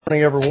Good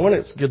morning, everyone.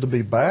 It's good to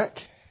be back.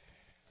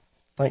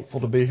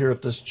 Thankful to be here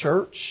at this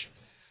church.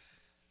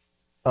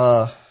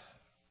 I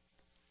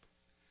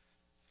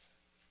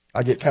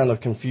get kind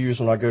of confused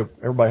when I go.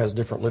 Everybody has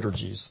different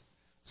liturgies,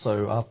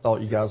 so I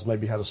thought you guys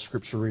maybe had a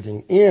scripture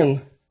reading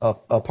in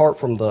apart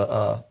from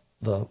the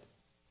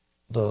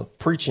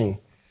preaching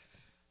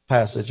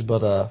passage.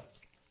 But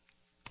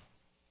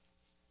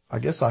I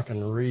guess I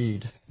can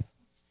read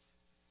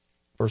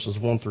verses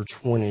 1 through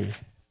 20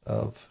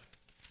 of.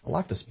 I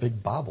like this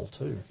big Bible,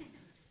 too.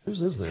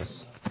 Whose is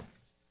this?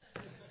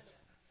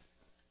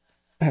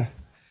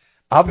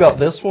 I've got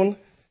this one.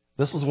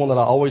 This is one that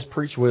I always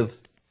preach with.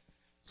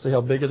 See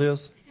how big it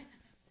is?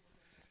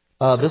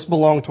 This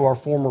belonged to our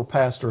former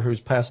pastor who's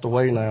passed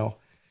away now.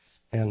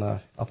 And I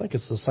think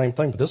it's the same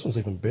thing, but this one's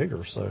even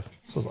bigger, so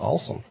this is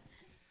awesome.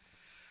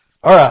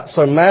 All right,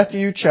 so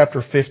Matthew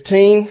chapter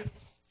 15,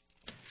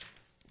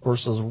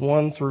 verses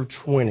 1 through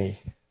 20.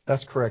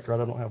 That's correct,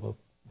 right? I don't have a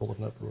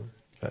bulletin up here.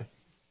 Okay.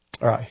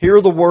 All right,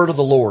 hear the word of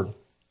the Lord.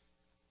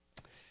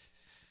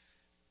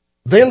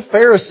 Then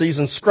Pharisees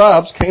and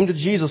scribes came to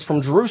Jesus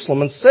from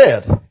Jerusalem and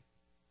said,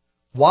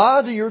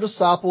 "Why do your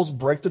disciples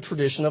break the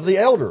tradition of the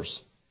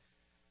elders?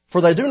 For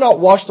they do not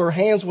wash their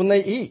hands when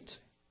they eat."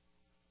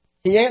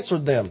 He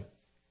answered them,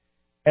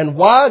 "And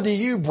why do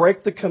you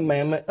break the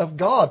commandment of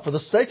God for the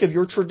sake of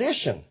your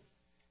tradition?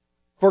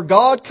 For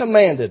God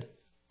commanded,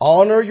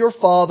 'Honor your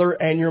father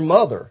and your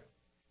mother,'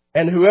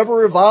 and whoever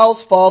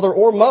reviles father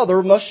or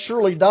mother must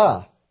surely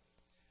die.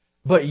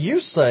 But you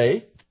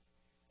say,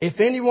 'If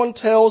anyone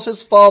tells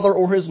his father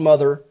or his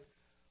mother,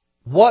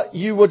 what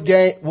you would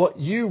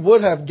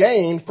have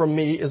gained from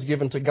me is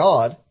given to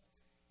God,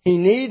 he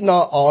need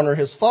not honor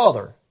his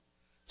father.'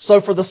 So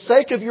for the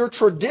sake of your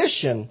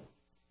tradition,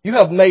 you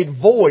have made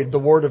void the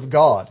word of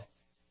God.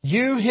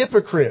 You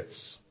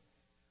hypocrites!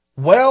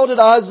 Well did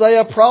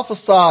Isaiah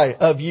prophesy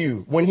of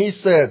you when he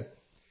said,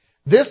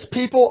 'This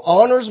people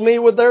honors me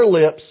with their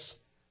lips,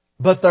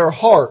 but their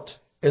heart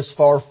is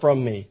far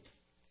from me.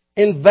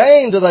 In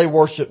vain do they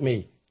worship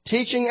me,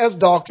 teaching as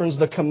doctrines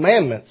the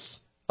commandments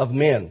of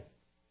men.'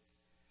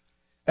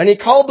 And he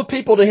called the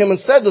people to him and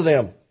said to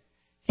them,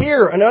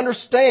 'Hear and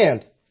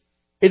understand.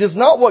 It is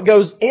not what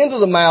goes into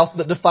the mouth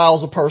that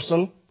defiles a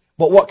person,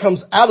 but what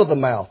comes out of the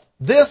mouth.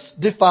 This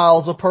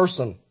defiles a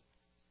person.'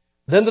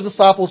 Then the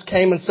disciples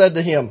came and said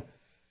to him,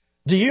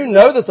 'Do you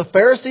know that the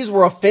Pharisees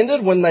were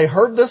offended when they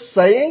heard this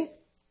saying?'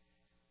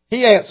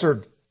 He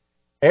answered,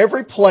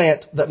 'Every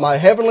plant that my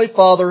heavenly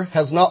Father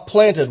has not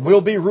planted will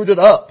be rooted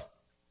up.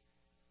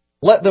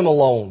 Let them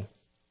alone.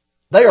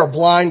 They are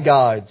blind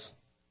guides.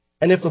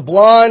 And if the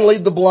blind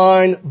lead the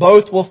blind,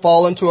 both will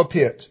fall into a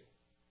pit.'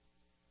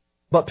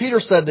 But Peter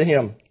said to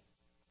him,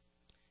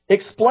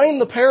 'Explain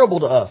the parable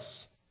to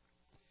us.'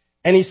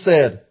 And he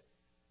said,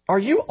 'Are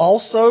you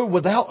also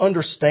without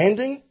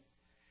understanding?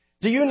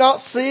 Do you not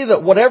see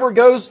that whatever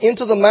goes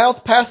into the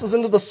mouth passes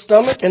into the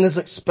stomach and is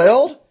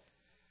expelled?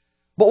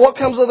 But what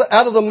comes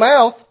out of the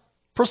mouth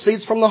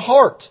proceeds from the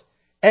heart,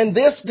 and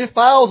this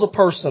defiles a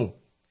person.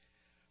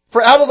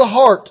 For out of the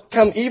heart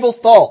come evil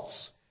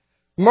thoughts,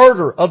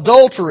 murder,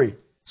 adultery,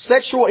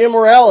 sexual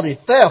immorality,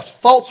 theft,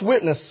 false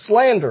witness,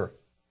 slander.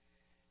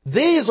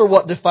 These are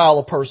what defile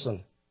a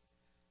person.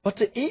 But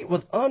to eat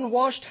with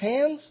unwashed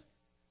hands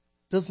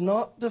does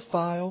not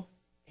defile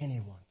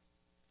anyone."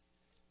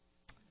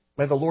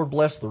 May the Lord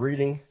bless the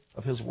reading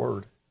of His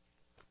Word.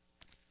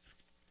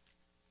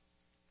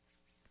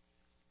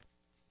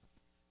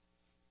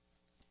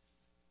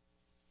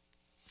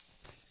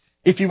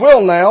 If you will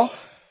now,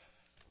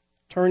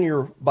 turn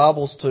your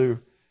Bibles to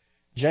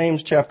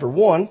James chapter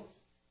 1.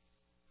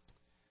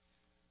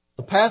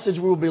 The passage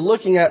we will be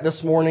looking at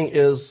this morning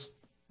is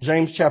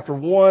James chapter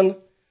 1,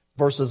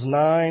 verses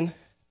 9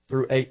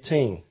 through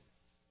 18.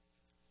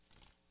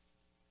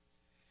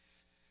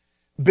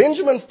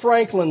 Benjamin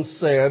Franklin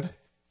said,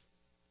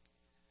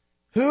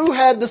 "Who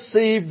had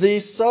deceived thee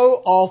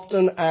so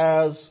often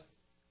as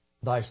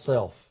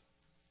thyself?"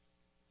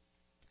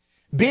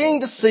 Being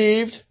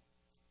deceived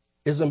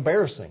is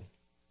embarrassing.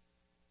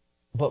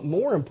 But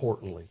more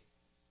importantly,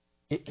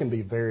 it can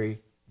be very,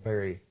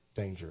 very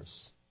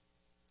dangerous.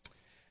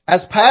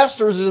 As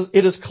pastors,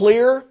 it is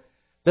clear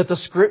that the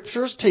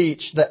Scriptures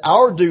teach that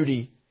our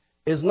duty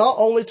is not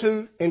only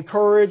to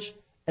encourage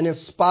and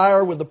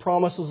inspire with the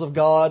promises of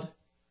God,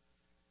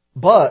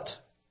 but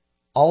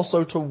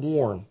also to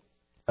warn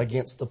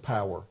against the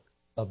power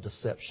of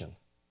deception.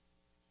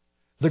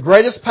 The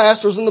greatest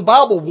pastors in the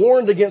Bible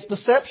warned against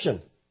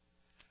deception.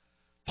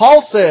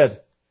 Paul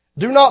said,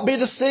 "Do not be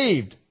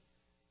deceived.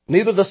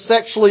 Neither the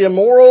sexually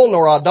immoral,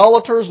 nor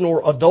idolaters,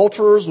 nor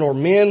adulterers, nor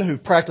men who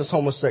practice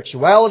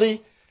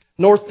homosexuality,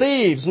 nor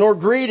thieves, nor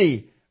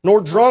greedy, nor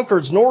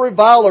drunkards, nor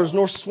revilers,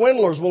 nor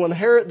swindlers will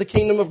inherit the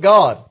kingdom of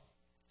God."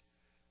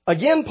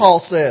 Again, Paul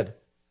said,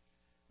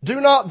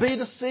 "Do not be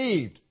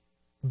deceived.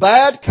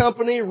 Bad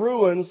company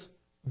ruins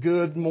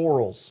good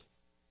morals."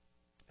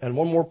 And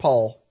one more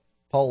Paul.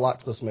 Paul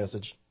likes this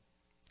message.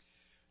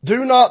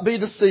 "Do not be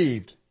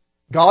deceived.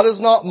 God is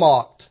not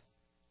mocked.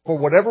 For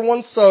whatever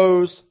one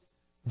sows,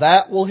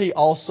 that will he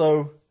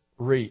also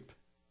reap.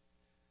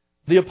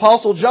 The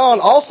Apostle John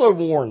also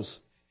warns.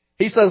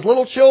 He says,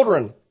 little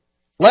children,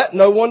 let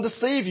no one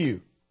deceive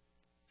you.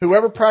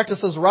 Whoever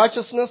practices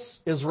righteousness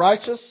is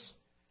righteous.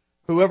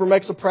 Whoever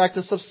makes a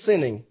practice of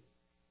sinning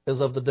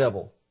is of the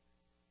devil.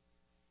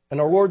 And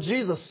our Lord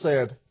Jesus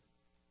said,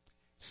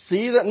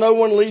 see that no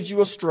one leads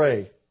you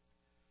astray.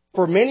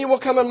 For many will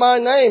come in my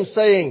name,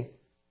 saying,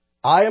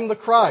 I am the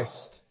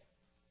Christ,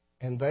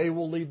 and they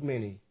will lead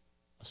many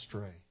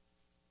astray.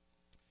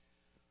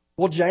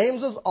 Well,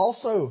 James is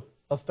also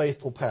a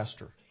faithful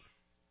pastor.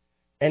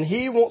 And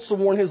he wants to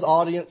warn his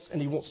audience,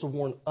 and he wants to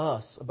warn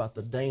us about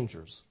the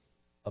dangers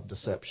of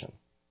deception.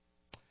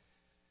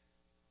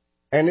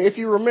 And if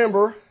you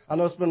remember, I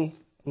know it's been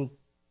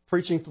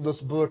preaching through this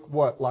book,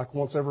 like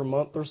once every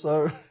month or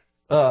so?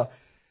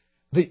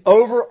 The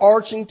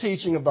overarching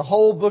teaching of the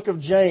whole book of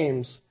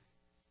James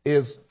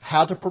is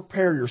how to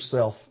prepare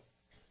yourself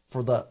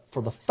for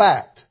the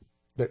fact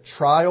that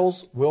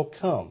trials will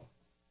come.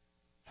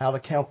 How to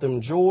count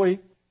them joy,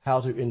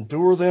 how to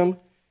endure them,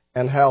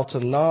 and how to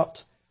not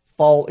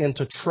fall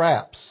into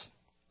traps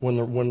when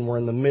we're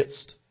in the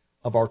midst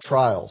of our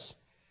trials.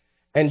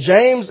 And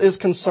James is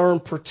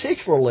concerned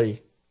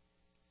particularly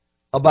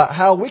about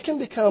how we can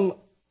become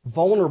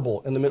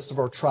vulnerable in the midst of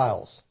our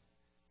trials.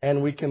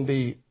 And we can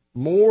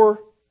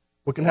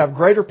have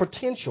greater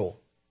potential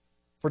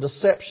for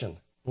deception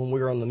when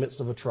we are in the midst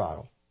of a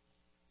trial.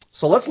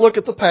 So let's look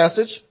at the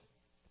passage.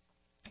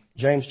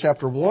 James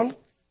chapter 1.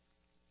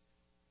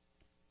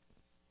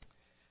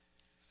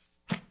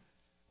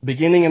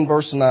 Beginning in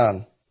verse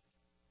 9.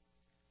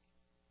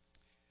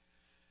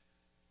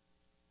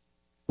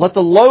 Let the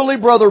lowly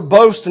brother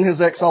boast in his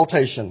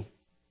exaltation,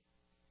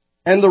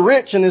 and the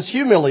rich in his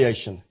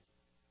humiliation,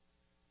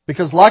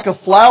 because like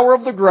a flower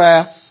of the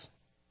grass,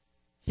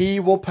 he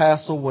will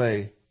pass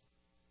away.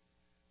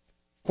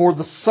 For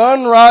the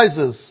sun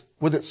rises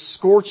with its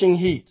scorching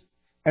heat,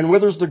 and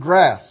withers the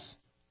grass.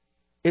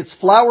 Its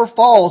flower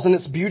falls, and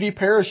its beauty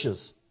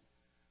perishes.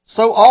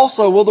 So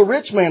also will the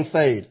rich man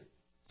fade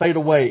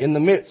away in the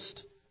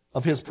midst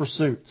of his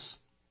pursuits.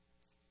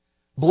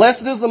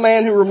 Blessed is the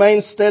man who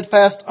remains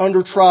steadfast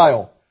under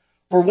trial,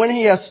 for when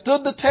he has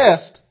stood the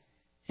test,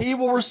 he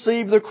will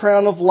receive the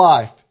crown of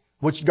life,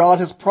 which God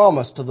has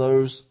promised to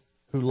those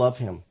who love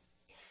him.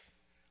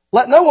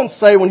 Let no one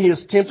say when he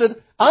is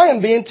tempted, I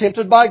am being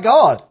tempted by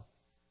God.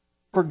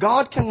 For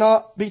God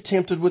cannot be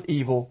tempted with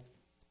evil,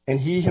 and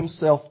he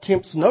himself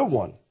tempts no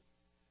one.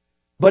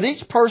 But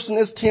each person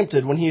is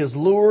tempted when he is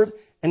lured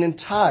and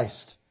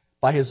enticed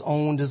by his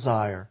own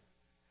desire.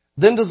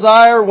 Then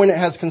desire, when it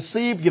has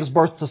conceived, gives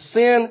birth to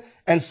sin,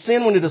 and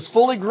sin, when it is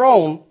fully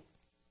grown,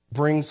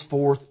 brings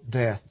forth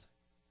death.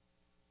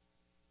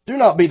 Do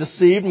not be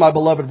deceived, my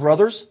beloved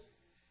brothers.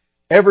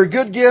 Every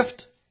good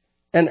gift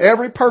and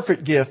every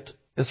perfect gift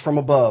is from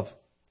above,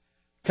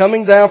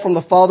 coming down from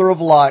the Father of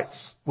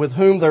lights, with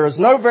whom there is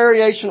no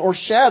variation or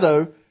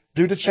shadow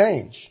due to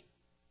change.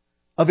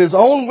 Of his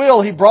own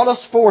will he brought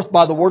us forth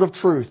by the word of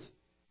truth,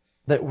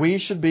 that we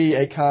should be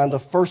a kind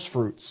of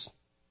firstfruits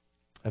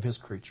of his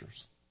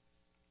creatures.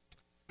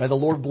 May the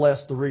Lord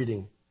bless the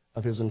reading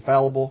of his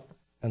infallible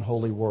and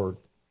holy word.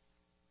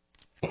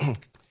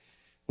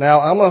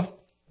 Now, I'm a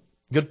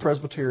good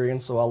Presbyterian,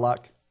 so I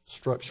like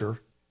structure.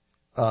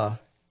 So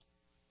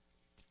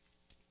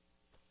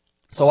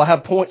I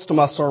have points to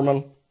my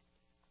sermon,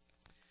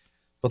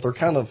 but they're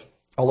kind of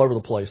all over the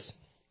place.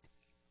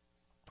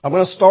 I'm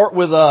going to start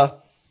with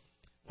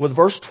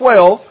verse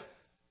 12.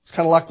 It's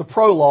kind of like the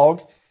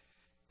prologue.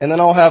 And then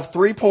I'll have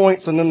 3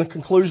 points, and then the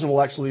conclusion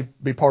will actually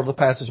be part of the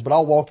passage. But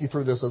I'll walk you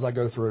through this as I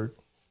go through.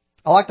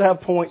 I like to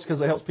have points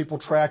because it helps people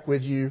track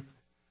with you.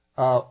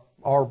 One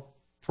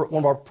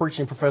of our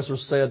preaching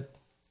professors said,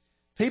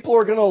 people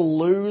are going to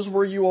lose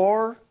where you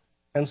are.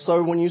 And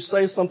so when you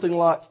say something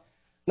like,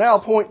 now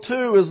point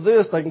 2 is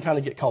this, they can kind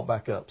of get caught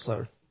back up.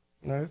 So,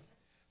 we're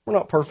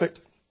not perfect.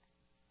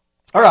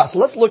 All right, so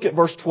let's look at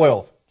verse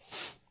 12.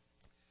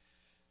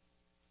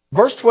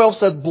 Verse 12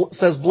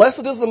 says,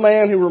 Blessed is the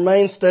man who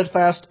remains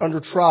steadfast under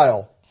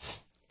trial,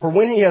 for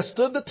when he has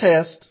stood the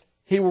test,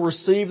 he will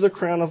receive the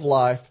crown of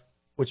life,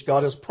 which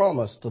God has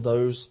promised to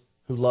those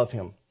who love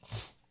him.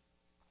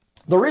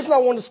 The reason I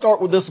wanted to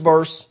start with this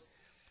verse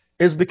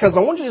is because I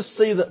want you to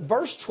see that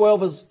verse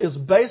 12 is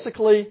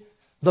basically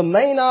the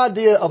main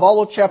idea of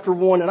all of chapter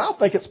 1, and I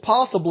think it's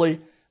possibly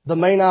the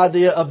main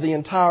idea of the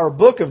entire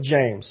book of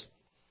James.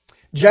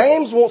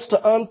 James wants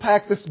to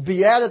unpack this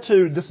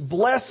beatitude, this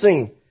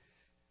blessing.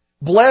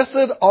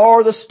 Blessed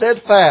are the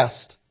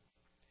steadfast.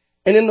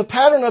 And in the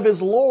pattern of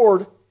his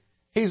Lord,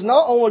 he's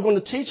not only going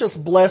to teach us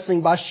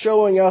blessing by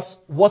showing us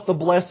what the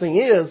blessing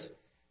is,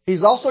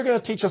 he's also going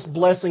to teach us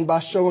blessing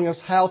by showing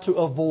us how to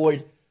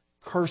avoid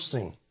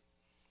cursing.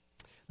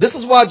 This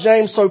is why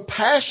James so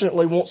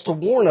passionately wants to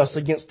warn us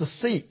against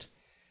deceit,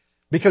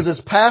 because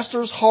his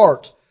pastor's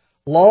heart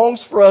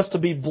longs for us to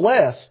be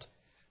blessed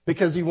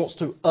because he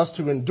wants us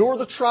to endure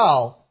the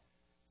trial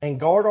and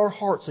guard our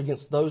hearts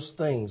against those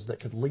things that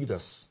could lead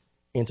us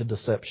into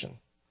deception.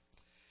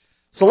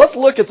 So let's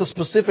look at the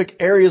specific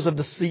areas of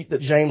deceit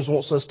that James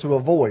wants us to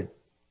avoid.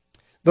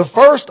 The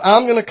first,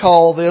 I'm going to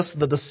call this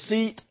the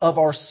deceit of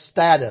our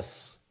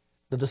status.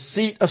 The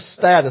deceit of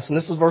status. And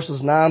this is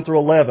verses 9 through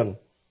 11.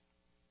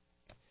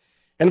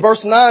 In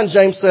verse 9,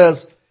 James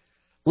says,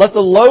 "Let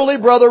the lowly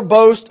brother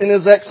boast in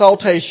his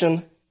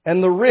exaltation,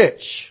 and the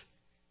rich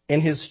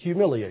in his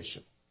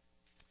humiliation."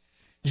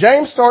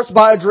 James starts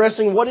by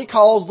addressing what he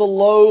calls the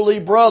lowly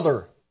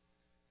brother.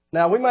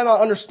 Now, we may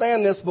not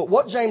understand this, but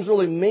what James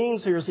really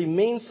means here is he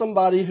means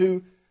somebody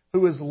who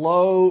is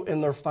low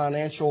in their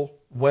financial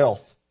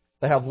wealth.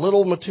 They have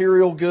little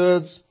material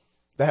goods.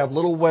 They have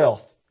little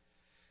wealth.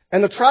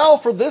 And the trial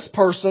for this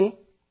person,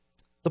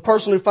 the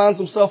person who finds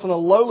himself in a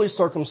lowly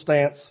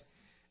circumstance,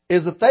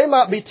 is that they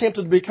might be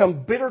tempted to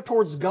become bitter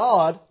towards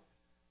God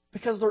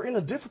because they're in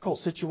a difficult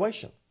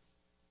situation.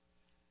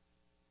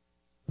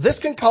 This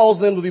can cause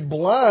them to be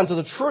blind to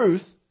the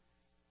truth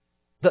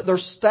that their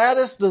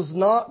status does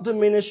not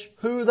diminish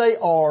who they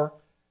are,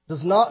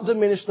 does not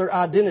diminish their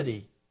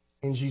identity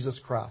in Jesus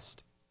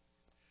Christ.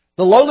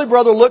 The lowly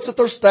brother looks at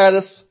their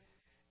status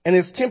and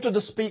is tempted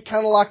to speak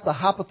kind of like the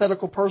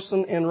hypothetical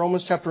person in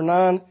Romans chapter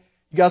 9.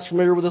 You guys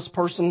familiar with this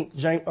person?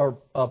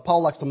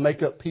 Paul likes to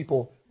make up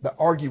people that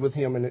argue with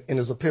him in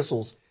his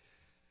epistles.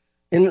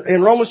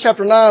 In Romans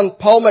chapter 9,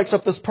 Paul makes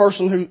up this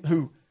person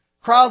who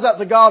cries out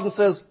to God and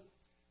says,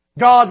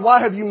 "God,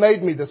 why have you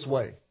made me this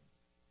way?"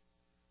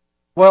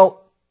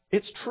 Well,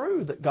 it's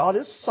true that God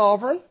is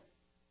sovereign.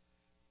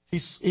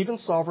 He's even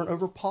sovereign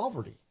over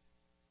poverty.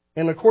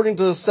 And according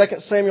to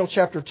 2 Samuel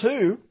chapter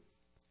 2,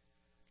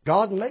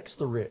 God makes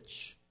the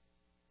rich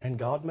and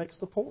God makes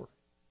the poor.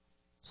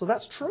 So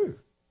that's true.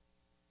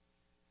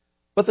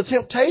 But the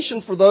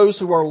temptation for those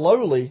who are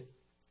lowly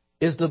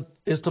is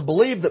to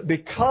believe that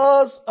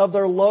because of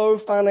their low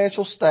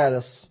financial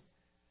status,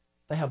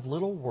 they have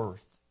little worth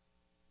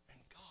and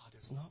God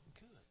is not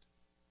good.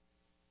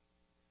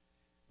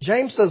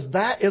 James says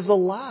that is a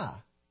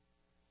lie.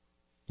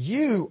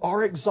 You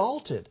are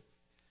exalted.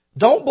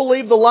 Don't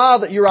believe the lie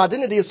that your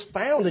identity is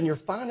found in your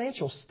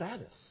financial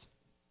status.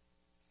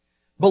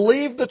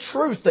 Believe the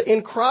truth that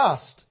in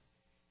Christ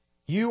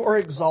you are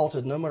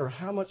exalted no matter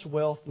how much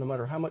wealth, no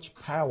matter how much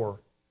power,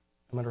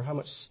 no matter how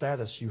much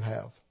status you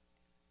have.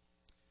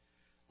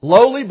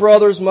 Lowly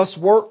brothers must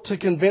work to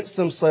convince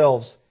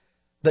themselves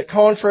that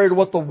contrary to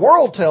what the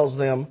world tells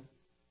them,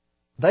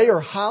 they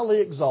are highly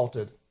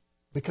exalted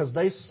because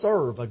they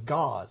serve a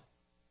God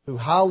who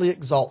highly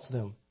exalts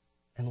them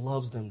and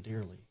loves them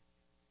dearly.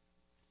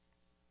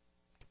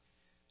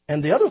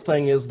 And the other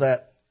thing is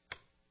that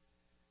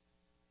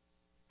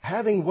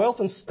having wealth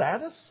and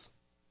status,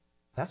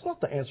 that's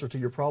not the answer to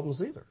your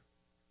problems either.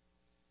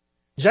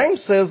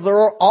 James says there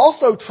are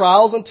also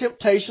trials and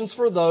temptations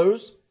for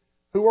those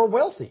who are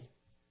wealthy.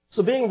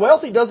 So being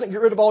wealthy doesn't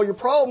get rid of all your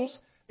problems.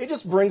 It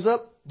just brings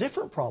up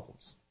different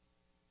problems.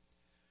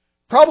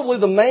 Probably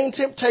the main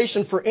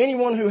temptation for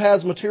anyone who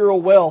has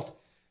material wealth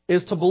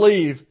is to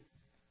believe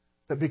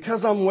that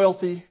because I'm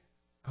wealthy,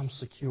 I'm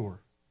secure.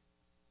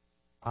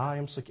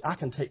 I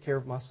can take care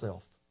of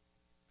myself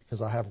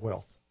because I have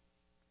wealth.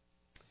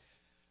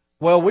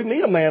 Well, we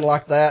meet a man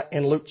like that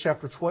in Luke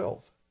chapter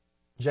 12.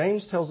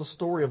 James tells a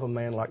story of a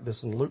man like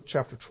this in Luke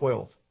chapter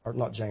 12. Or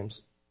not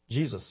James,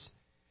 Jesus.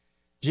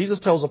 Jesus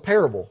tells a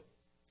parable.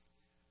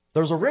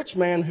 There's a rich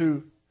man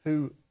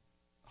who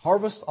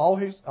harvests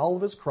all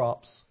of his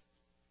crops,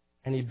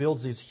 and he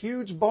builds these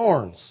huge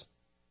barns.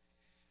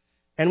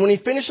 And when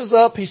he finishes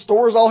up, he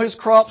stores all his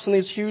crops in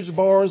these huge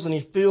barns, and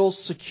he feels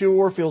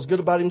secure, feels good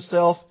about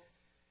himself.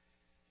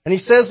 And he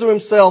says to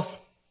himself,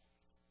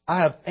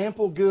 I have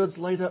ample goods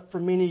laid up for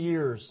many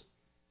years.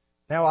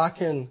 Now I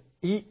can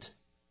eat,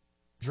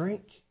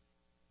 drink,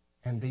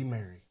 and be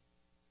merry.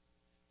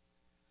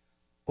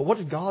 But what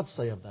did God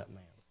say of that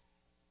man?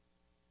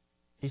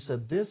 He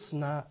said, this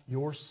night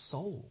your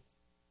soul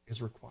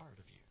is required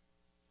of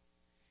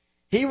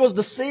you. He was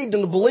deceived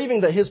into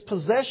believing that his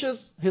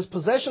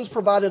possessions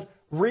provided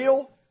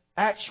real,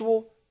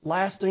 actual,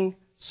 lasting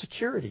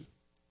security.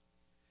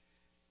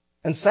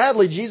 And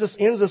sadly, Jesus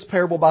ends this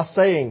parable by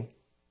saying,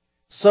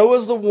 so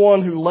is the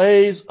one who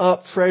lays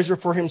up treasure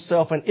for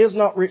himself and is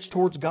not rich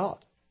towards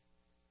God.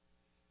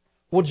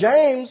 Well,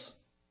 James,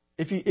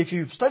 if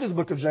you study the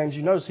book of James,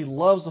 you notice he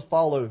loves to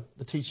follow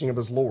the teaching of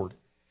his Lord.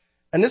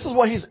 And this is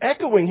what he's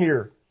echoing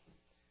here.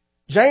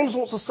 James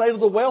wants to say to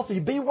the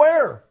wealthy,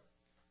 beware.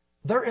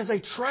 There is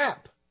a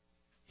trap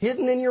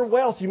hidden in your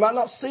wealth. You might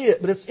not see it,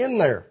 but it's in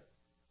there.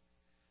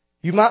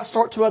 You might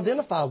start to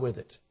identify with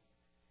it.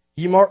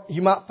 You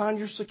might find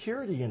your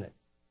security in it.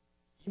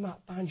 You might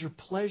find your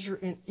pleasure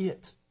in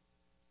it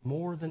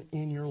more than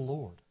in your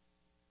Lord.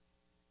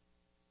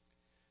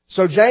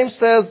 So James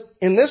says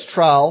in this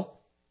trial,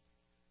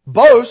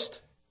 boast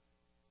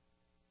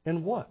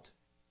in what?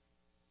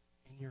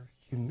 In your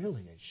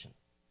humiliation.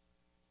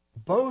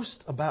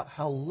 Boast about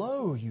how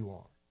low you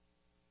are.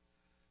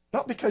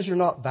 Not because you're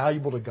not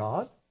valuable to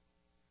God,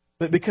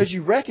 but because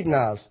you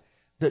recognize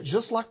that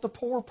just like the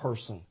poor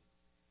person,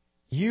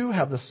 you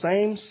have the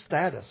same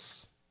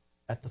status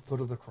at the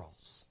foot of the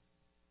cross.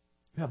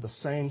 You have the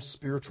same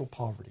spiritual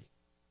poverty.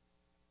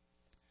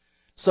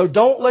 So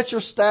don't let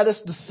your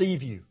status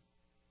deceive you.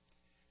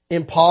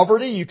 In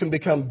poverty, you can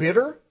become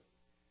bitter.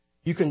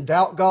 You can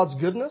doubt God's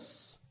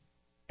goodness.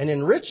 And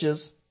in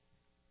riches,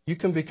 you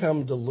can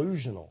become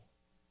delusional.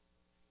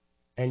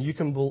 And you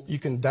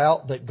can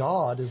doubt that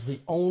God is the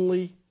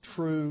only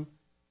true,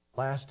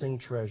 lasting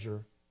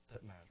treasure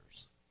that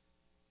matters.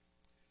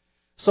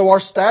 So our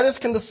status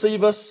can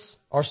deceive us.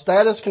 Our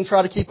status can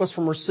try to keep us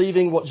from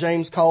receiving what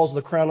James calls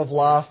the crown of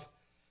life.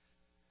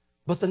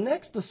 But the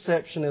next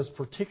deception is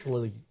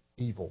particularly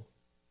evil,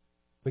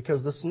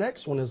 because this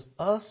next one is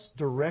us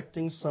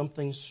directing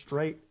something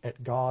straight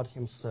at God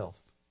Himself.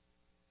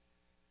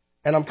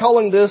 And I'm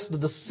calling this the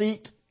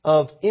deceit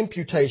of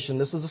imputation.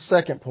 This is the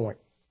second point.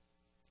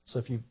 So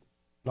if you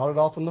nodded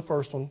off on the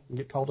first one, you can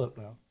get caught up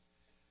now.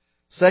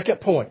 Second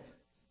point.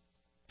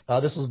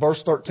 This is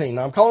verse 13.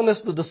 Now I'm calling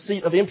this the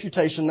deceit of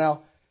imputation.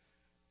 Now,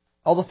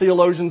 all the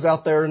theologians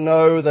out there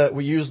know that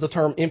we use the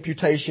term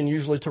imputation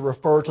usually to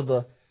refer to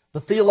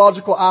the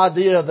theological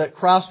idea that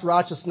Christ's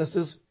righteousness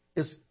is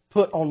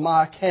put on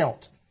my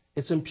account.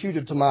 It's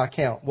imputed to my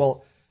account.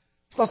 Well,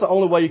 it's not the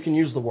only way you can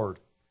use the word.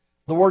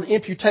 The word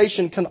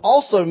imputation can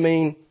also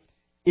mean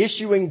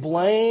issuing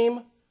blame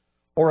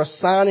or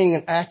assigning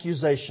an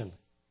accusation.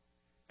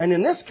 And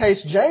in this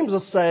case, James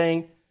is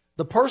saying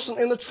the person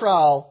in the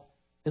trial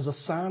is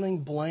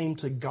assigning blame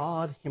to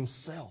God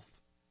Himself.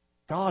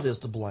 God is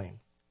to blame.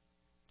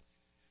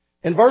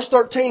 In verse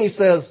 13 he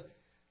says,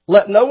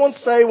 "Let no one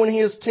say when he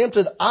is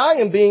tempted, I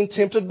am being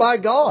tempted by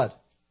God.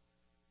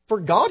 For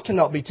God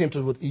cannot be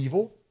tempted with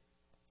evil,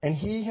 and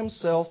He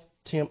Himself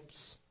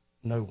tempts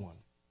no one."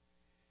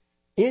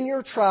 In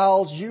your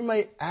trials, you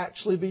may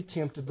actually be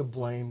tempted to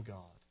blame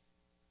God.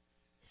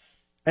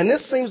 And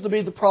this seems to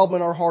be the problem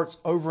in our hearts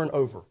over and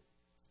over.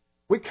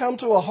 We come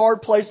to a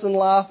hard place in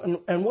life,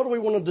 and what do we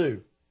want to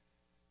do?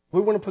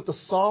 We want to put the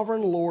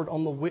sovereign Lord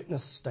on the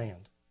witness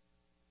stand,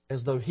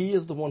 as though He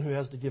is the one who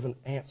has to give an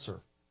answer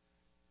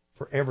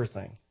for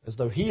everything, as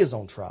though He is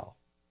on trial.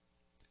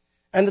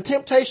 And the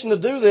temptation to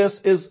do this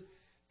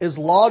is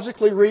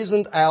logically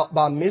reasoned out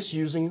by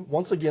misusing,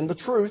 once again, the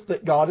truth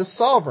that God is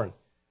sovereign,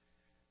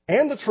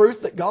 and the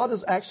truth that God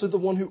is actually the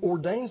one who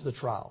ordains the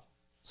trial.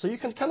 So you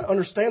can kind of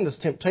understand this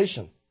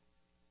temptation.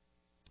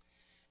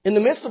 In the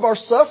midst of our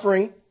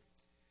suffering,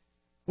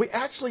 we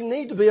actually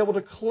need to be able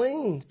to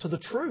cling to the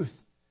truth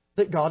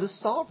that God is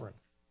sovereign.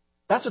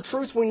 That's a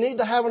truth we need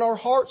to have in our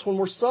hearts when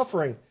we're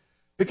suffering.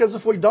 Because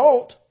if we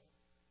don't,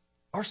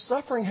 our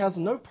suffering has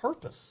no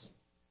purpose,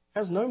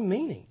 has no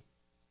meaning.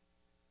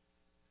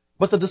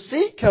 But the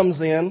deceit comes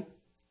in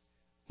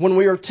when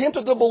we are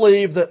tempted to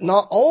believe that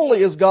not only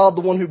is God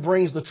the one who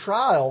brings the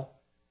trial,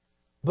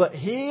 but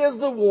He is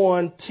the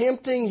one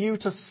tempting you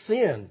to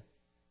sin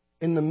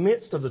in the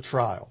midst of the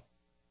trial.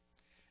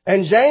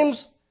 And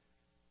James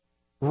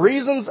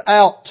reasons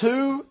out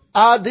two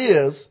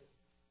ideas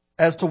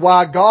as to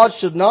why God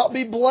should not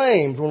be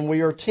blamed when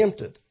we are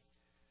tempted.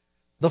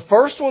 The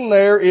first one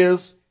there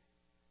is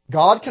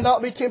God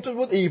cannot be tempted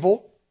with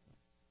evil.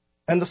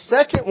 And the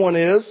second one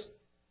is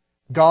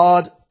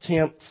God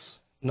tempts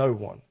no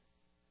one.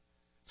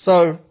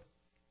 So,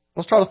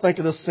 let's try to think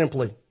of this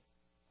simply.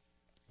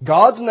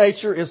 God's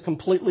nature is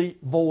completely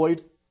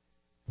void.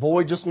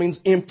 Void just means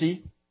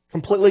empty.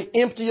 Completely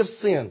empty of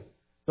sin.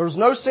 There's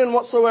no sin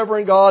whatsoever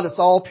in God. It's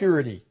all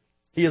purity.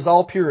 He is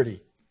all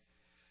purity.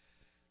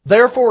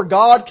 Therefore,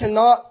 God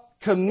cannot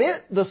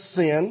commit the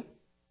sin.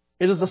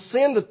 It is a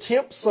sin to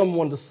tempt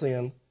someone to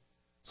sin.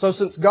 So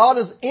since God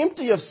is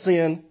empty of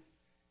sin,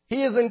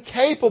 He is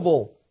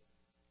incapable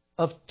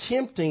of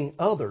tempting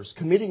others,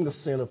 committing the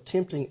sin of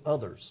tempting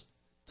others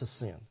to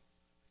sin.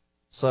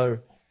 So,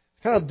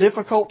 kind of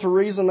difficult to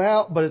reason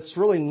out, but it's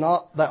really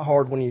not that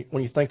hard when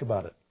you think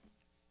about it.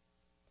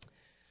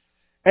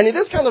 And it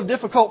is kind of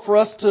difficult for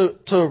us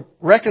to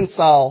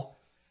reconcile,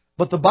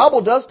 but the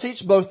Bible does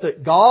teach both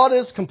that God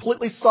is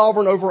completely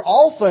sovereign over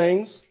all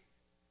things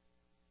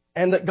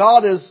and that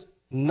God is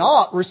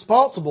not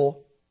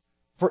responsible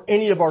for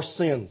any of our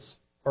sins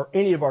or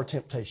any of our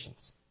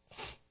temptations.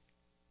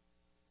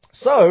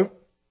 So,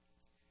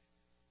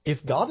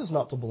 if God is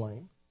not to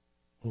blame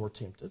when we're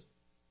tempted,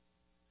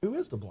 who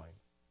is to blame?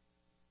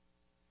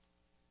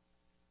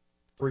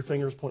 Three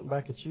fingers pointing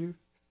back at you.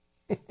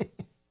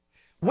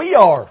 We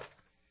are.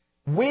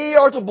 We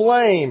are to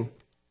blame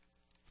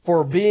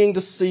for being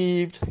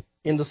deceived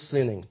into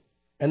sinning.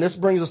 And this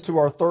brings us to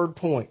our third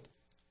point,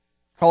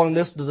 calling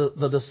this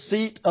the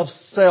deceit of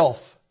self.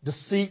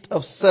 Deceit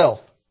of self.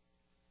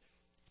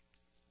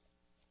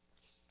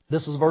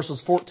 This is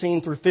verses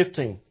 14 through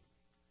 15.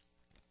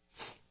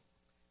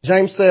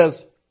 James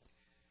says,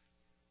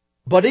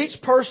 "But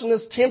each person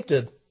is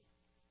tempted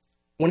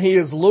when he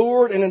is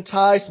lured and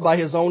enticed by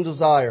his own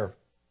desire.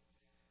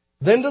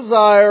 Then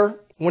desire,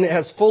 when it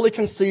has fully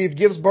conceived,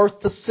 gives birth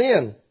to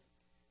sin.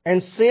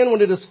 And sin,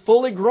 when it is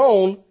fully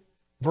grown,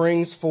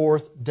 brings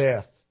forth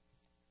death."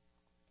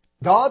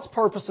 God's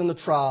purpose in the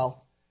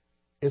trial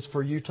is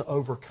for you to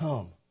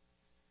overcome.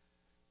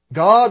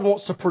 God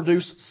wants to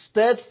produce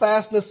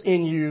steadfastness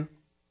in you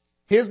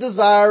His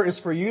desire is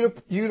for you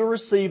to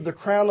receive the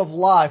crown of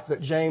life that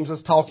James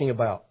is talking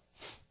about.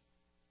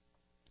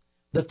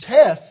 The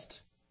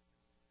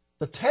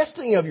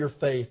testing of your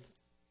faith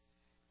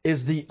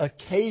is the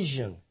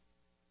occasion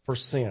for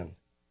sin.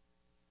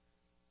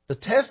 The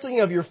testing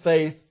of your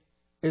faith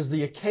is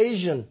the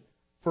occasion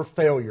for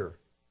failure.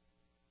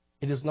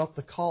 It is not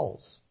the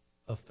cause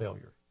of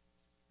failure.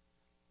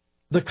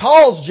 The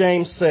cause,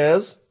 James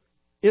says,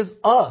 is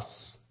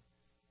us,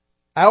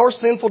 our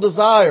sinful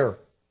desire,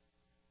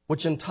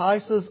 which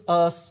entices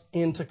us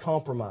into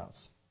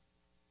compromise.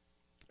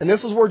 And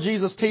this is where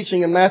Jesus'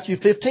 teaching in Matthew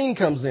 15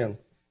 comes in.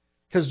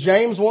 Because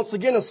James, once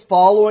again, is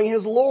following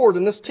his Lord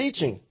in this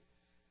teaching.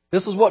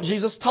 This is what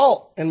Jesus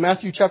taught in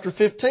Matthew chapter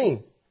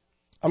 15.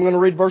 I'm going to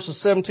read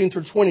verses 17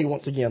 through 20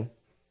 once again.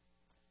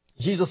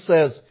 Jesus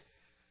says,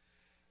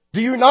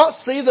 "Do you not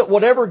see that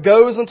whatever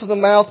goes into the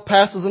mouth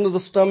passes into the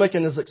stomach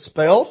and is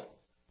expelled?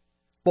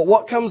 But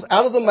what comes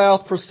out of the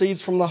mouth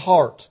proceeds from the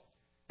heart,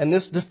 and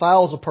this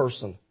defiles a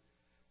person.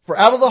 For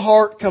out of the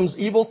heart comes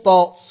evil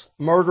thoughts,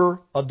 murder,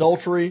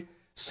 adultery,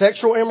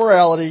 sexual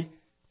immorality,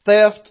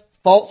 theft,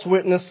 false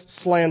witness,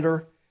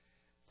 slander.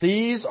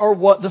 These are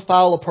what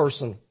defile a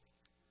person.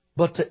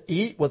 But to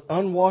eat with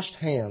unwashed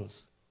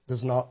hands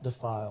does not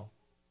defile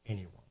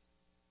anyone."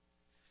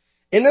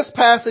 In this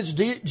passage,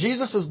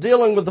 Jesus is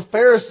dealing with the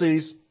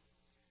Pharisees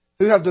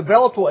who have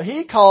developed what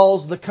he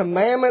calls the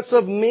commandments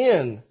of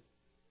men,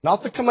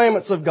 not the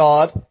commandments of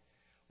God,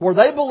 where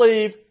they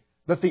believe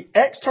that the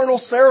external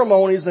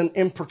ceremonies, and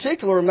in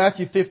particular in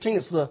Matthew 15,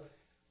 it's the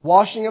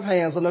washing of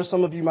hands. I know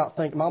some of you might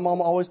think, my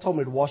mom always told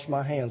me to wash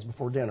my hands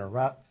before dinner,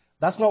 right?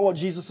 That's not what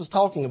Jesus is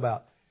talking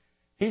about.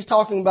 He's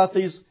talking about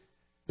these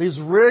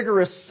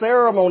rigorous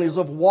ceremonies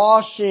of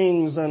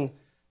washings and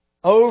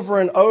over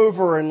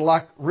and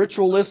like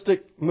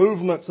ritualistic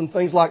movements and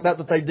things like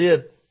that they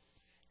did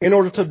in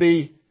order to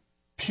be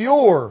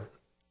pure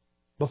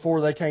before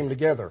they came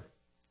together.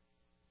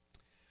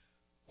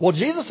 Well,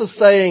 Jesus is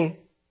saying,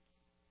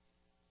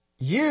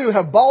 you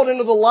have bought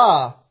into the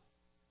lie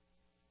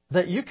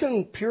that you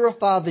can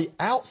purify the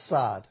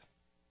outside,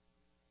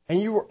 and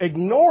you are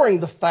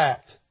ignoring the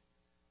fact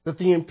that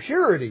the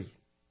impurity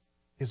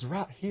is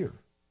right here.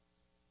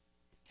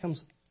 It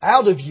comes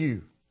out of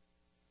you,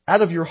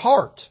 out of your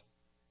heart.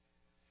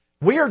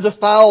 We are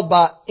defiled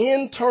by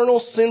internal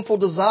sinful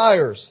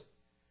desires,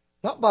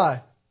 not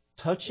by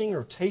touching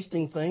or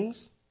tasting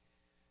things.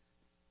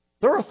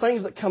 There are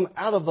things that come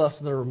out of us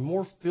that are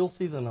more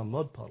filthy than a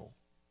mud puddle.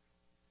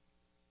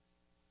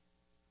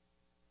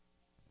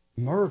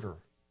 Murder.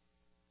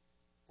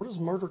 Where does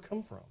murder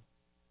come from?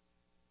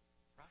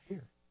 Right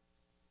here.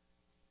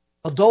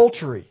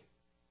 Adultery,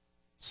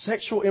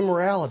 sexual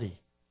immorality,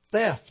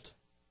 theft,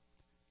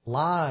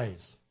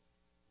 lies,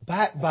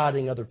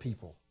 backbiting other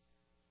people.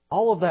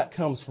 All of that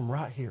comes from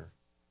right here.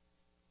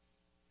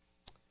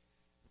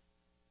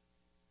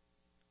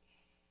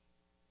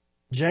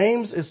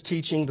 James is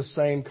teaching the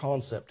same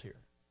concept here.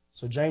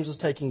 So James is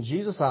taking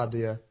Jesus'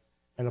 idea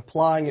and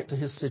applying it to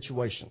his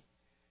situation.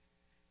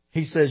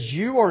 He says,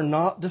 you are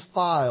not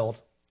defiled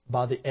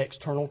by the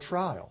external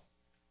trial.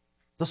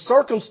 The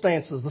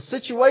circumstances, the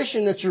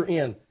situation that you're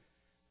in,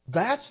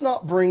 that's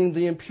not bringing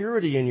the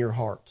impurity in your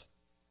heart.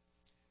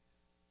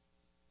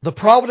 The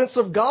providence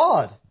of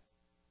God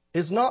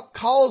is not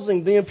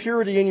causing the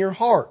impurity in your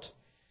heart.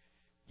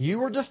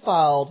 You are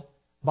defiled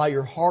by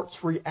your heart's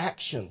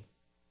reaction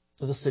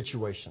to the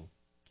situation,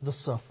 to the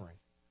suffering,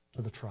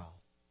 to the trial.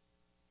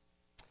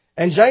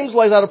 And James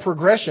lays out a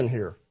progression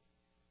here.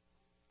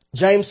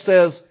 James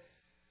says,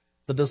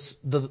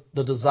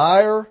 the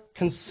desire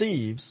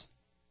conceives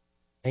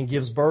and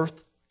gives birth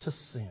to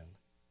sin.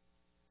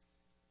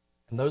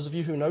 And those of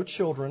you who know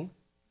children,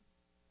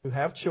 who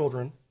have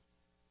children,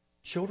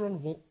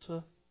 children want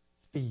to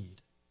feed.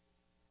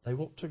 They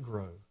want to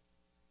grow.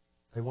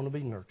 They want to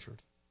be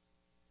nurtured.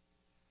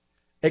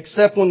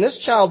 Except when this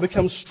child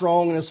becomes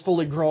strong and is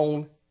fully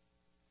grown,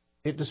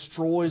 it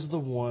destroys the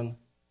one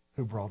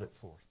who brought it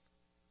forth.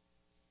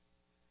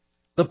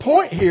 The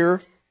point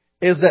here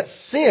is that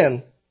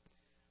sin,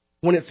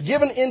 when it's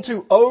given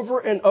into over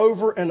and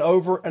over and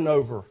over and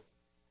over,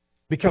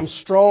 becomes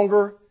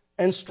stronger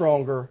and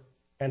stronger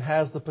and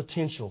has the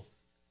potential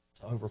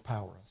to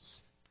overpower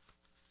us.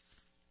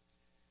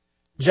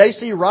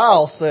 J.C.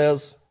 Ryle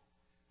says,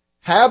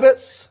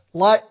 habits,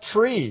 like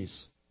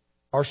trees,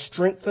 are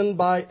strengthened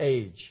by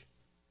age.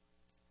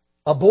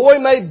 A boy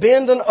may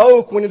bend an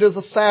oak when it is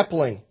a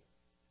sapling.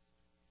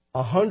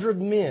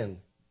 100 men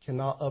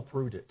cannot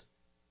uproot it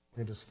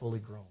when it is fully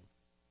grown.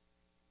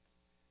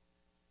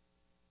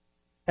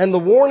 And the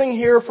warning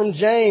here from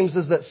James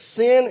is that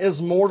sin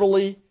is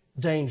mortally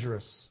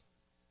dangerous.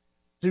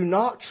 Do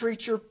not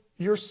treat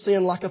your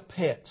sin like a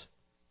pet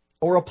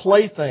or a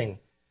plaything.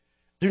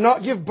 Do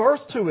not give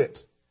birth to it.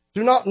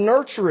 Do not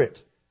nurture it,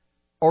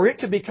 or it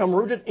could become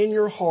rooted in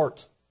your heart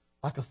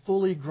like a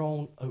fully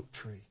grown oak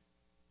tree.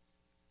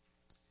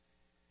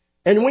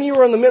 And when you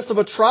are in the midst of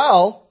a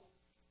trial,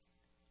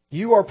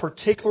 you are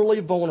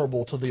particularly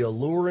vulnerable to the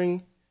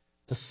alluring,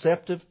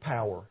 deceptive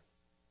power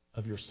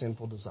of your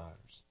sinful desires.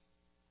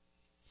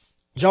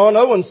 John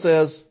Owen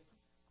says,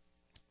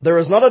 there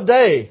is not a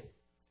day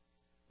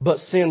but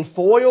sin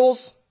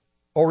foils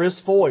or is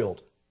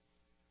foiled,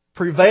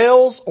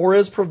 prevails or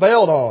is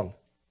prevailed on,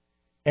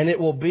 and it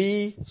will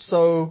be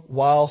so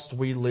whilst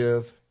we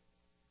live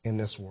in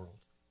this world.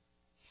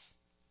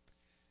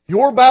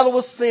 Your battle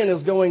with sin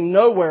is going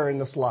nowhere in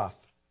this life.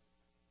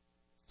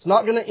 It's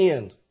not going to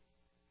end.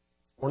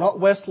 We're not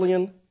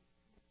Wesleyan.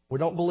 We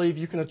don't believe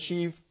you can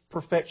achieve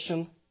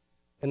perfection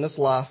in this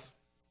life.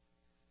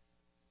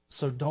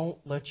 So don't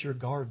let your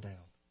guard down.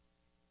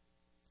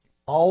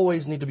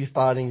 Always need to be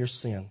fighting your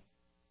sin.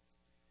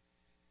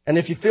 And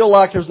if you feel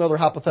like here's another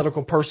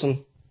hypothetical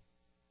person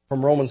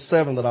from Romans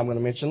 7 that I'm going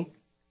to mention.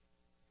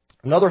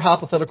 Another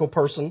hypothetical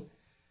person.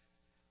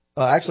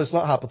 Actually, it's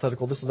not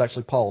hypothetical. This is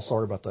actually Paul.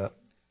 Sorry about that.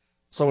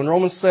 So in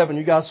Romans 7,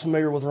 you guys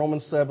familiar with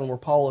Romans 7 where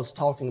Paul is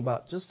talking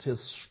about just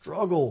his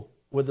struggle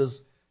with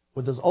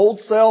his old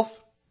self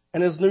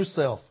and his new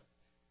self.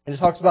 And he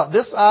talks about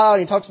this I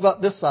and he talks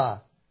about this I.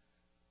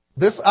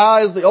 This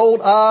I is the old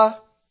I.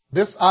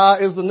 This I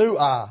is the new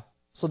I.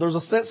 So there's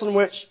a sense in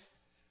which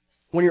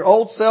when your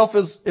old self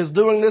is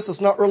doing this,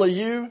 it's not really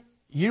you.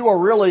 You are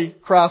really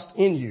Christ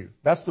in you.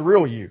 That's the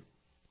real you.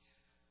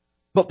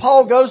 But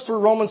Paul goes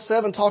through Romans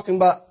 7 talking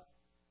about,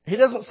 he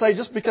doesn't say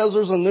just because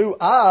there's a new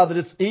I that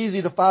it's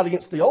easy to fight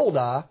against the old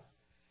I.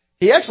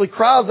 He actually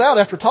cries out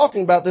after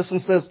talking about this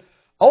and says,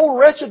 "O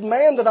wretched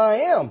man that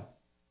I am,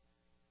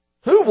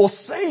 who will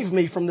save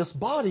me from this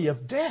body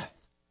of death?"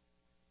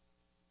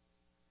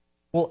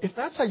 Well, if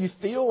that's how you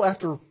feel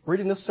after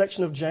reading this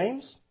section of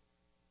James,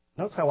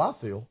 that's how I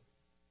feel,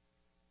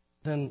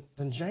 then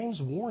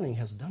James' warning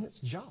has done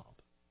its job.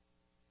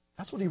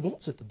 That's what he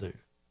wants it to do.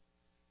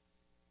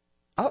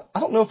 I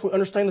don't know if we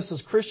understand this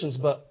as Christians,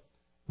 but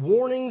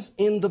warnings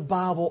in the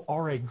Bible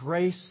are a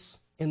grace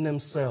in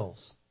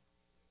themselves.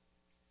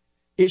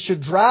 It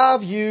should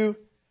drive you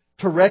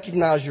to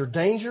recognize your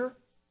danger,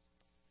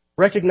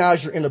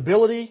 recognize your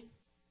inability,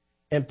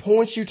 and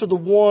point you to the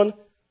one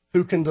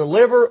who can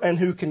deliver and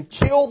who can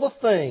kill the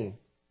thing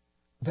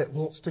that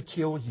wants to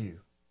kill you.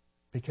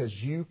 Because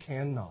you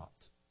cannot.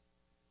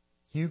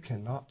 You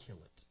cannot kill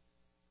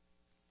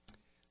it.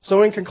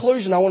 So in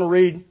conclusion, I want to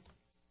read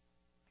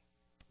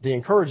the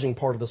encouraging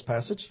part of this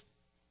passage.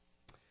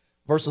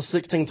 Verses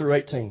 16 through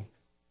 18.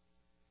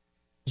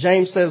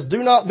 James says,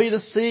 "Do not be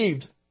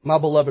deceived, my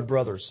beloved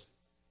brothers.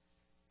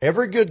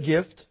 Every good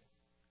gift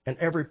and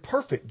every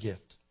perfect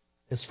gift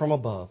is from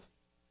above,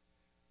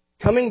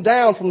 coming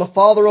down from the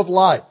Father of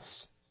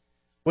lights,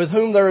 with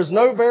whom there is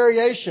no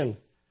variation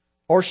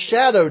or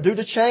shadow due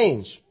to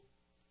change.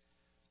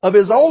 Of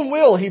His own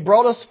will He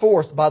brought us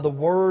forth by the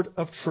word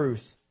of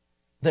truth,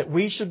 that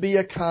we should be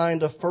a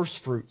kind of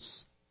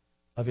firstfruits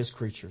of His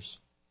creatures.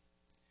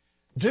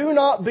 Do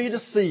not be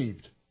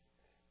deceived."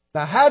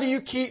 Now, how do you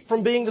keep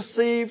from being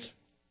deceived?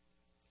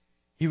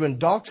 You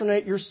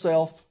indoctrinate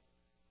yourself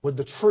with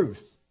the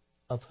truth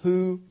of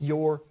who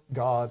your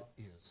God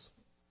is.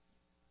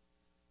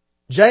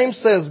 James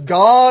says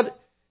God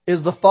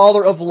is the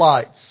Father of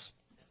lights.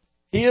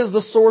 He is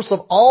the source of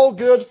all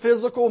good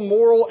physical,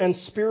 moral, and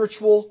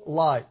spiritual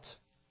light.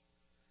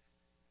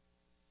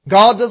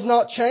 God does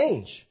not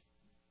change.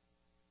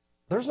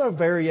 There's no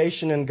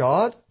variation in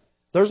God.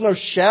 There's no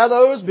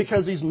shadows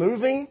because He's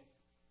moving.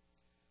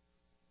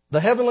 The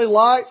heavenly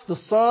lights, the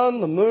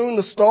sun, the moon,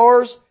 the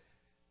stars,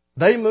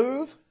 they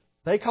move.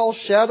 They cause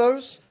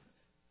shadows.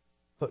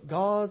 But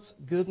God's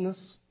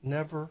goodness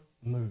never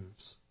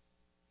moves.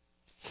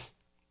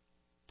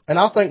 And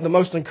I think the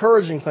most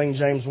encouraging thing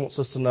James wants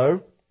us to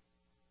know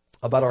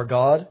about our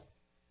God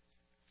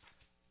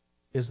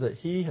is that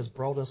He has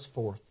brought us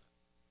forth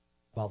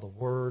by the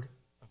word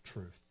of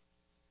truth.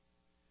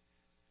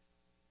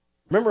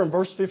 Remember in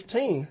verse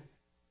 15,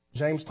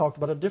 James talked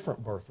about a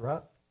different birth,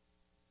 right?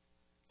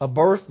 A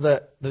birth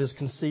that is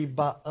conceived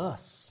by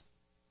us,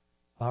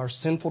 by our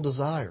sinful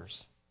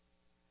desires.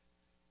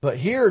 But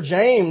here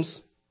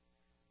James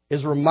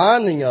is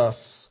reminding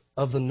us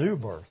of the new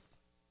birth.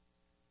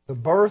 The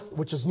birth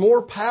which is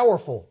more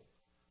powerful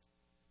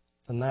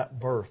than that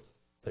birth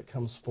that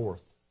comes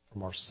forth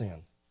from our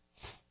sin.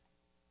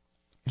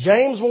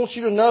 James wants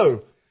you to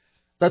know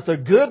that the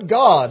good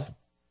God,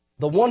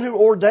 the one who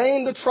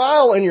ordained the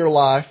trial in your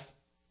life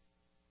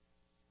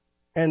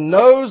and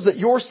knows that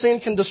your sin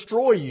can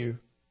destroy you,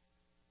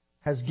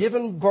 has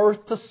given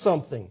birth to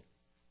something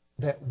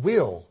that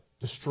will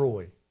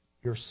destroy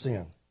your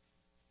sin.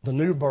 The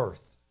new birth.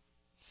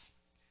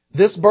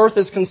 This birth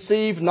is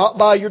conceived not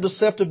by your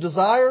deceptive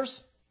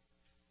desires,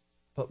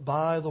 but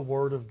by the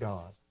Word of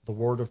God, the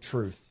Word of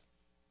truth.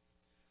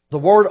 The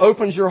Word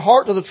opens your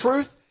heart to the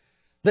truth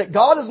that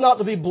God is not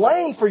to be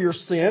blamed for your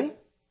sin.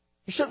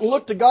 You shouldn't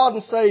look to God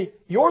and say,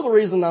 "You're the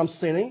reason I'm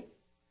sinning."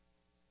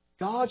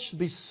 God should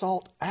be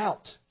sought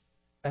out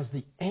as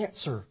the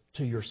answer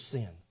to your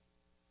sin.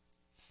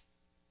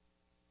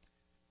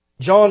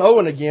 John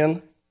Owen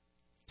again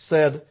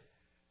said,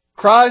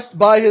 "Christ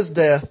by His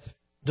death,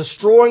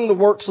 destroying the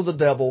works of the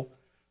devil,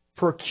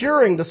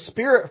 procuring the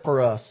Spirit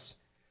for us,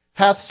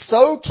 hath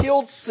so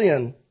killed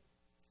sin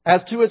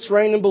as to its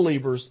reign in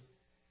believers,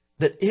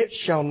 that it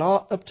shall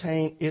not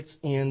obtain its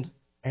end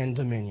and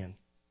dominion.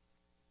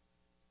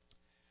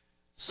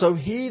 So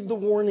heed the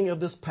warning of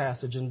this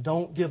passage and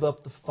don't give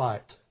up the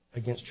fight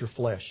against your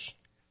flesh.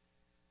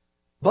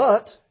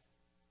 But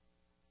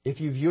if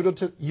you've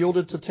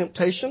yielded to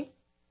temptation,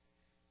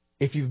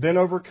 if you've been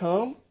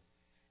overcome,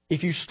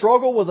 if you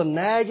struggle with a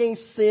nagging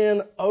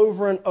sin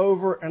over and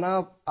over, and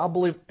I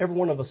believe every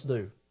one of us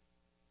do,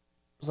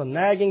 there's a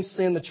nagging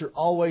sin that you're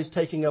always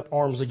taking up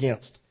arms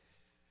against,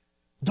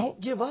 don't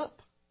give up.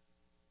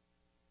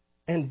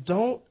 And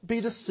don't be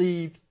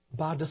deceived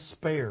by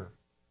despair.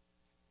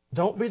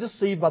 Don't be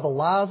deceived by the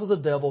lies of the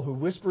devil who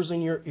whispers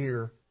in your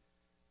ear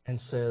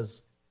and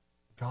says,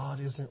 God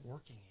isn't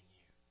working in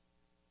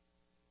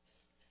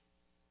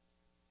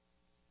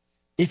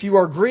you. If you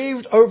are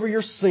grieved over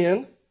your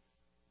sin,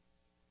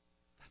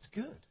 that's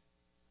good.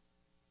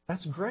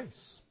 That's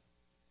grace.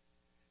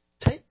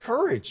 Take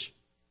courage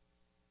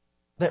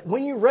that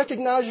when you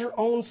recognize your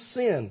own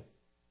sin,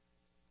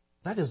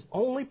 that is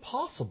only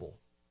possible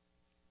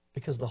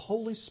because the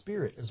Holy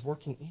Spirit is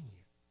working in you.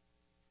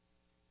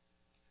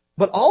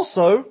 But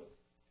also,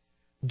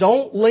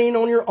 don't lean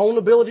on your own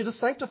ability to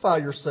sanctify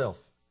yourself.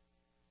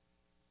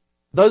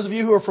 Those of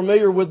you who are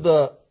familiar with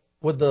the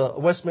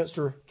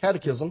Westminster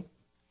Catechism,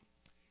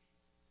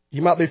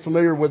 you might be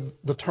familiar with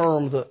the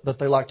term that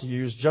they like to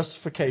use.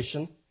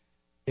 Justification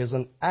is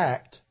an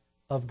act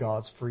of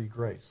God's free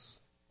grace.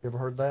 You ever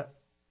heard that?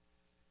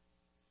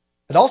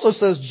 It also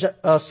says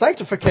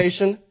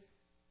sanctification,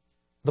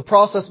 the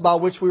process by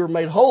which we were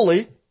made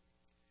holy,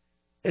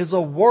 is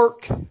a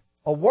work,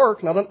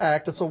 not an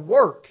act, it's a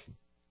work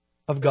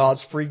of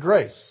God's free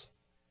grace.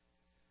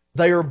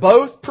 They are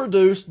both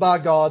produced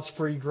by God's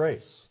free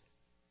grace.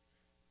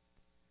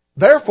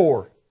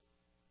 Therefore,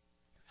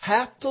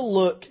 have to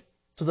look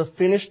to the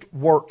finished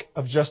work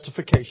of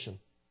justification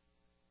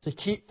to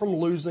keep from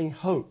losing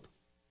hope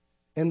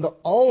in the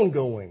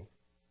ongoing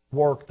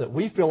work that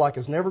we feel like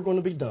is never going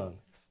to be done.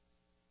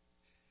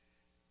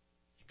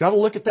 You've got to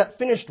look at that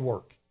finished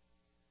work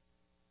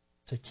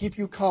to keep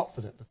you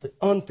confident that the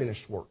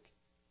unfinished work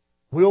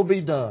will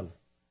be done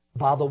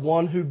by the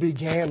one who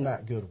began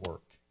that good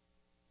work,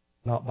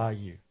 not by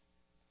you.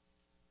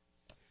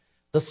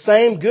 The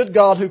same good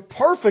God who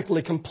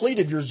perfectly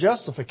completed your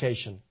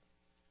justification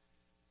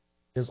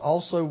is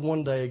also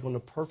one day going to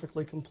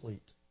perfectly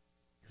complete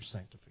your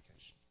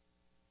sanctification.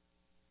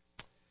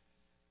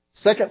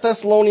 2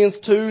 Thessalonians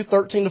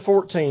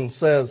 2:13-14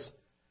 says,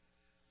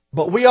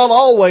 But we ought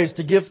always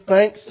to give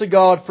thanks to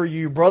God for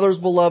you, brothers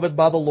beloved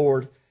by the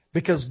Lord,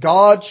 because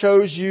God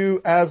chose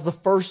you as the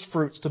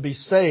firstfruits to be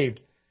saved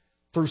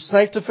through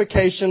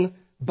sanctification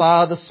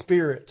by the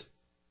Spirit.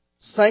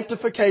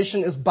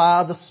 Sanctification is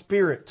by the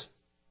Spirit.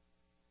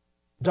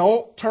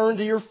 Don't turn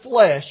to your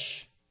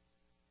flesh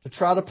to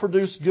try to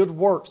produce good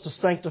works to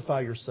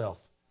sanctify yourself.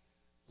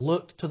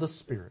 Look to the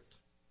Spirit.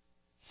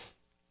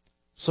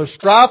 So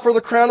strive for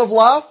the crown of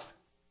life.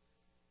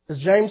 As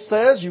James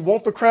says, you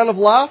want the crown of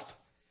life?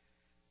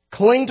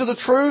 Cling to the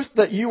truth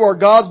that you are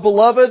God's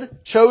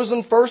beloved,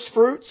 chosen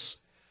firstfruits,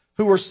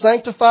 who were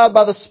sanctified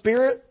by the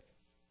Spirit,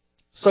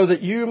 so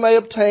that you may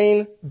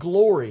obtain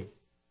glory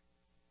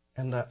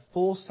and that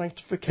full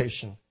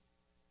sanctification,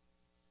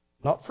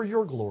 not for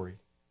your glory,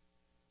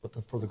 but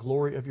for the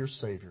glory of your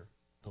Savior,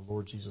 the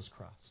Lord Jesus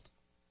Christ.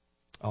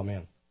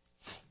 Amen.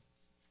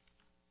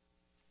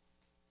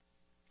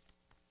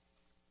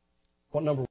 What number?